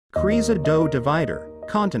Kreazot dough divider,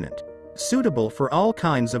 continent. Suitable for all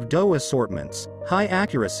kinds of dough assortments, high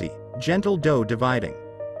accuracy, gentle dough dividing.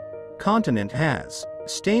 Continent has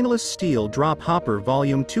stainless steel drop hopper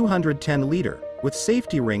volume 210 liter, with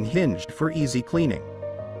safety ring hinged for easy cleaning.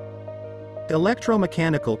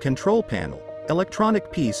 Electromechanical control panel,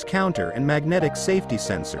 electronic piece counter and magnetic safety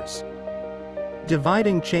sensors.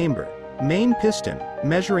 Dividing chamber, main piston,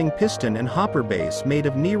 measuring piston and hopper base made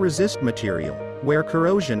of knee-resist material, where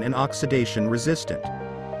corrosion and oxidation resistant.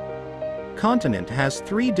 Continent has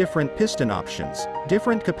 3 different piston options,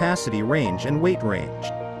 different capacity range and weight range.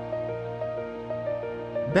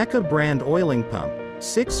 Becca brand oiling pump,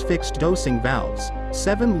 6 fixed dosing valves,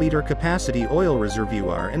 7-liter capacity oil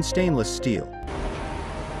reservoir and stainless steel.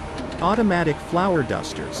 Automatic flour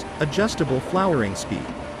dusters, adjustable flouring speed.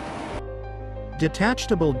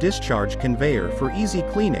 Detachable discharge conveyor for easy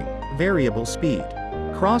cleaning, variable speed.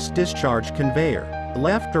 Cross discharge conveyor,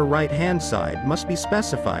 left or right hand side must be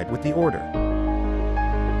specified with the order.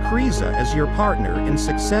 Kreazot is your partner in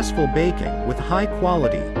successful baking with high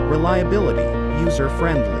quality, reliability,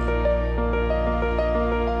 user-friendly.